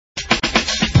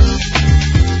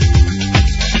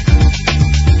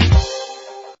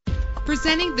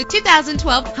Presenting the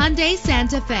 2012 Hyundai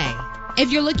Santa Fe.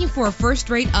 If you're looking for a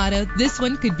first-rate auto, this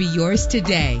one could be yours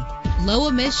today. Low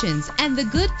emissions and the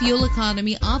good fuel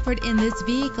economy offered in this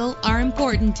vehicle are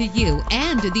important to you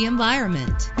and to the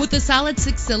environment. With a solid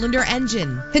 6-cylinder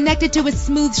engine connected to a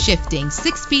smooth shifting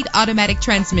 6-speed automatic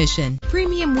transmission,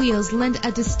 premium wheels lend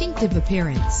a distinctive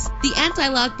appearance. The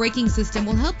anti-lock braking system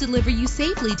will help deliver you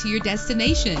safely to your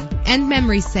destination, and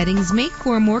memory settings make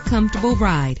for a more comfortable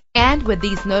ride. And with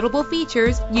these notable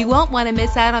features, you won't want to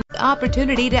miss out on the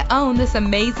opportunity to own this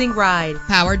amazing ride.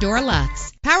 Power door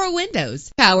locks, power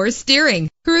windows, power steering,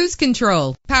 cruise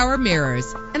control, power mirrors,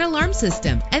 an alarm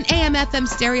system, an AM/FM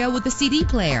stereo with a CD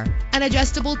player, an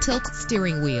adjustable tilt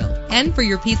steering wheel. And for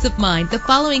your peace of mind, the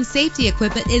following safety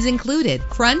equipment is included: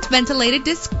 front ventilated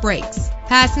disc brakes,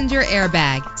 passenger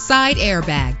airbag, side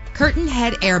airbag, curtain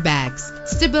head airbags,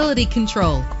 stability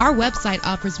control. Our website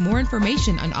offers more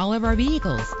information on all of our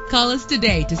vehicles. Call us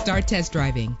today to start test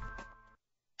driving.